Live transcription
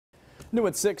New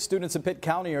at 6, students in Pitt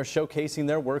County are showcasing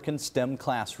their work in STEM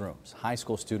classrooms. High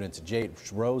school students Jade,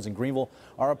 Rose, and Greenville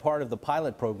are a part of the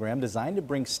pilot program designed to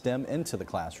bring STEM into the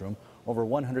classroom. Over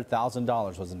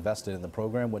 $100,000 was invested in the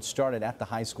program, which started at the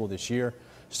high school this year.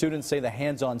 Students say the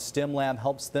hands-on STEM lab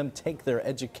helps them take their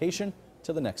education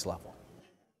to the next level.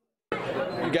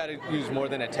 You got to use more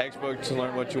than a textbook to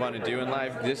learn what you want to do in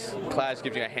life. This class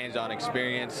gives you a hands-on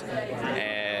experience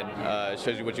and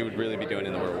shows you what you would really be doing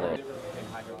in the real world.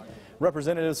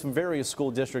 Representatives from various school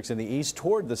districts in the East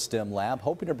toured the STEM lab,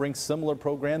 hoping to bring similar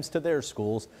programs to their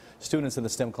schools. Students in the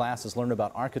STEM classes learn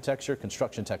about architecture,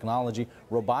 construction technology,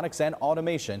 robotics, and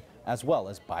automation, as well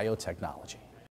as biotechnology.